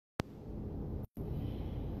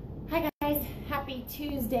Happy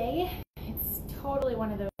Tuesday. It's totally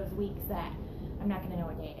one of those weeks that I'm not going to know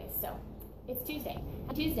what day it is. So it's Tuesday.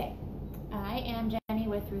 Happy Tuesday. I am Jenny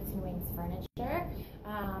with Roots and Wings Furniture.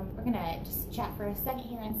 We're going to just chat for a second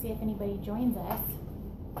here and see if anybody joins us.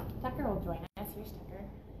 Tucker will join us. Here's Tucker.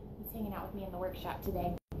 He's hanging out with me in the workshop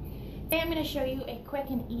today. Today I'm going to show you a quick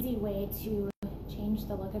and easy way to change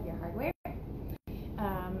the look of your hardware.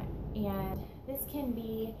 And this can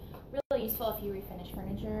be really useful if you refinish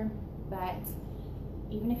furniture, but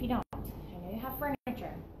even if you don't, I know you have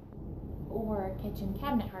furniture or kitchen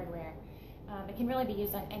cabinet hardware. It can really be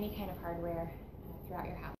used on any kind of hardware throughout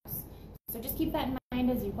your house. So just keep that in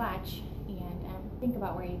mind as you watch and think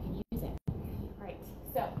about where you can use it. All right,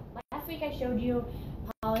 so last week I showed you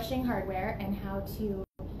polishing hardware and how to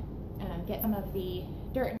get some of the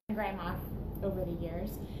dirt and grime off over the years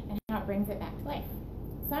and how it brings it back to life.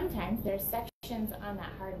 Sometimes there's sections on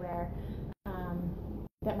that hardware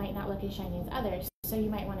that might not look as shiny as others, so you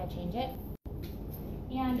might want to change it.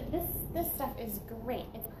 And this stuff is great.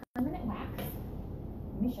 It's permanent wax.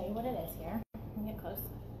 Let me show you what it is here. Let me get close.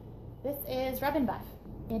 This is Rub and Buff.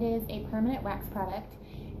 It is a permanent wax product,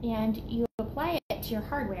 and you apply it to your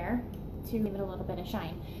hardware to give it a little bit of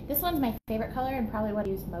shine. This one's my favorite color and probably what I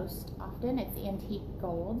use most often. It's antique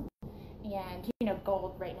gold, and you know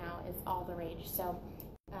gold right now is all the rage. So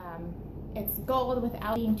it's gold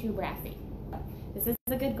without being too brassy. This is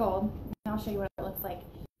a good gold, and I'll show you what it looks like.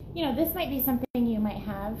 You know, this might be something you might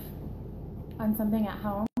have on something at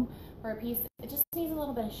home or a piece. It just needs a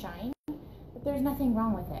little bit of shine, but there's nothing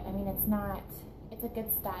wrong with it. I mean, it's a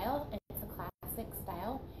good style. It's a classic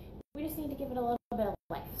style. We just need to give it a little bit of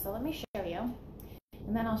life. So let me show you,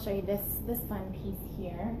 and then I'll show you this fun piece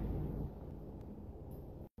here.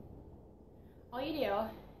 All you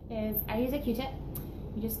do is, I use a Q-tip.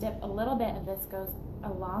 You just dip a little bit of this, goes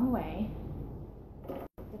a long way.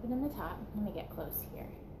 Dip it in the top. Let me get close here.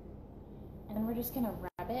 And then we're just going to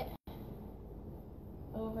rub it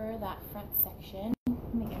over that front section.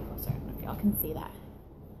 Let me get closer. I don't know if y'all can see that.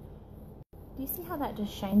 Do you see how that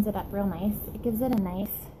just shines it up real nice? It gives it a nice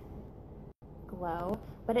glow,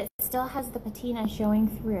 but it still has the patina showing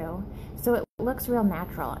through, so it looks real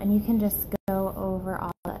natural, and you can just go over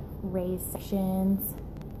all the raised sections.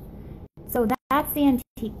 So that's the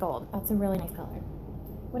antique gold. That's a really nice color.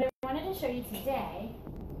 What I wanted to show you today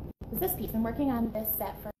was this piece. I'm working on this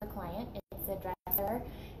set for a client. It's a dresser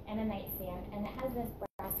and a nightstand, and it has this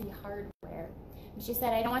brassy hardware. And she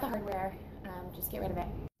said, I don't want the hardware, just get rid of it,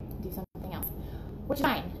 do something else, which is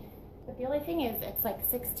fine. But the only thing is, it's like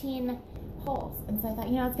 16 holes, and so I thought,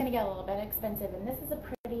 you know, it's going to get a little bit expensive, and this is a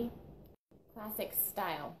pretty classic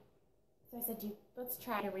style. So I said, let's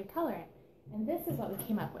try to recolor it. And this is what we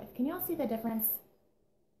came up with. Can you all see the difference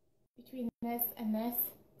between this and this?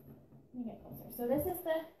 Let me get closer. So this is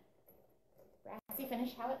the brassy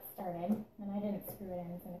finish, how it started, and I didn't screw it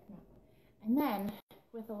in, it's going to come out. And then,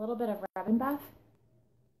 with a little bit of Rub and Buff,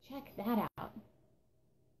 check that out.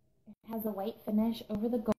 It has a white finish over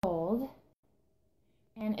the gold,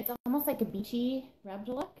 and it's almost like a beachy rubbed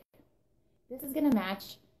look. This is going to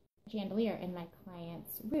match a chandelier in my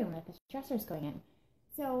client's room that the dresser's going in.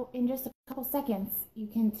 So in just a couple seconds, you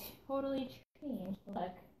can totally change the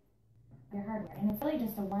look of your hardware. And it's really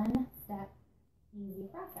just a one-step easy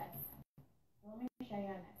process. So let me show you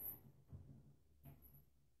on this.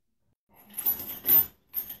 Okay.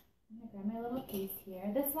 I'm going to grab my little piece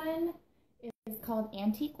here. This one is called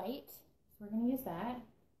Antique White, so we're going to use that.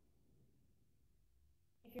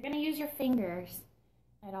 If you're going to use your fingers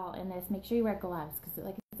at all in this, make sure you wear gloves, because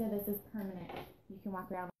like I said, this is permanent. You can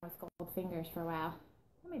walk around with gold fingers for a while.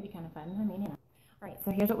 That may be kind of fun. I mean, you know. All right,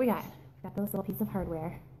 so here's what we got. We've got this little piece of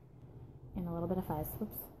hardware and a little bit of fuzz.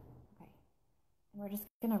 Whoops. Okay. And we're just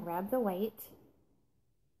going to rub the white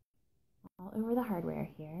all over the hardware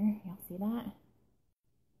here. Y'all see that?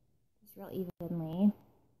 Just real evenly.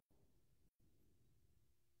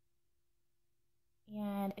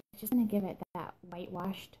 And it's just going to give it that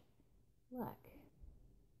whitewashed look.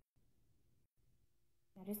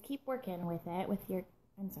 Now just keep working with it with your,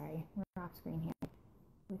 we're off screen here,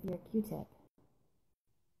 with your Q-tip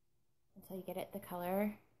until you get it the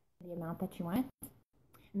color, the amount that you want.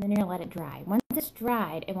 And then you're going to let it dry. Once it's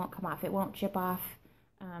dried, it won't come off. It won't chip off.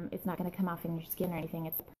 It's not going to come off in your skin or anything.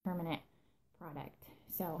 It's a permanent product.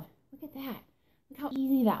 So look at that. Look how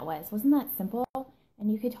easy that was. Wasn't that simple?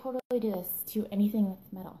 And you could totally do this to anything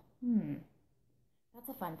that's metal. That's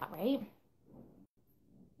a fun thought, right?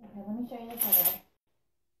 Okay, let me show you this other.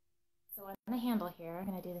 So on the handle here, I'm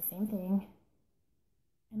going to do the same thing.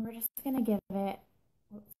 And we're just going to give it,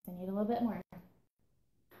 oops, I need a little bit more.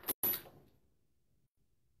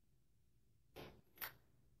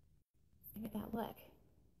 Look at that look.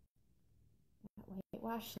 That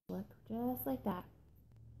whitewash look, just like that.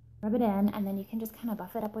 Rub it in, and then you can just kind of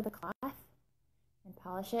buff it up with a cloth and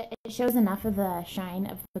polish it. It shows enough of the shine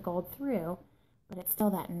of the gold through, but it's still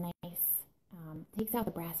that nice, takes out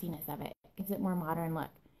the brassiness of it. Gives it more modern look.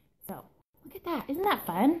 So, look at that. Isn't that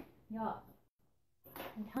fun? Y'all,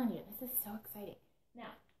 I'm telling you, this is so exciting.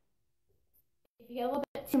 Now, if you get a little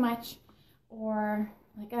bit too much, or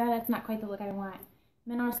like, that's not quite the look I want,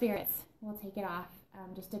 mineral spirits will take it off.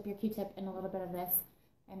 Just dip your Q-tip in a little bit of this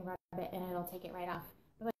and rub it, and it'll take it right off.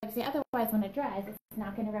 But like I say, otherwise, when it dries, it's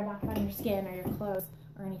not going to rub off on your skin or your clothes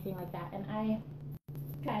or anything like that. And I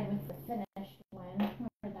tried with the finished one.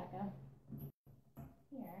 Where'd that go?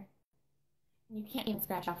 Here. You can't even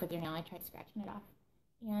scratch off with your nail. I tried scratching it off,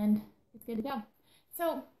 and it's good to go.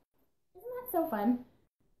 So, isn't that so fun?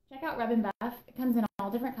 Check out Rub and Buff. It comes in all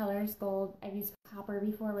different colors. Gold. I've used copper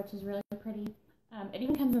before, which is really pretty. It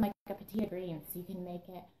even comes in like a petite green, so you can make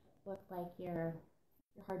it look like your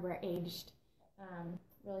hardware aged.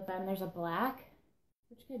 Really fun. There's a black,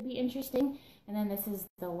 which could be interesting, and then this is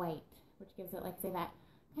the white, which gives it, like, say, that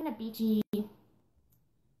kind of beachy, I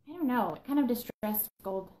don't know, kind of distressed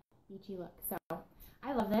gold beachy look. So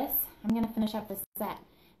I love this. I'm going to finish up this set,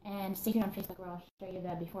 and stay tuned on Facebook where I'll show you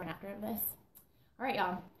the before and after of this. All right,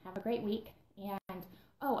 y'all. Have a great week. And,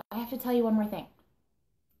 oh, I have to tell you one more thing.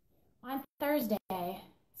 On Thursday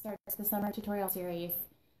starts the summer tutorial series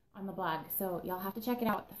on the blog, so y'all have to check it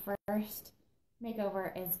out. The first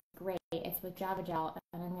makeover is great. It's with Java Gel,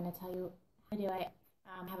 and I'm going to tell you how to do it.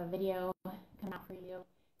 Have a video come out for you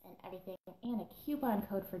and everything, and a coupon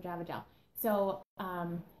code for Java Gel. So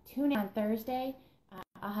tune in on Thursday.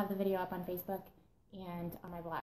 I'll have the video up on Facebook and on my blog.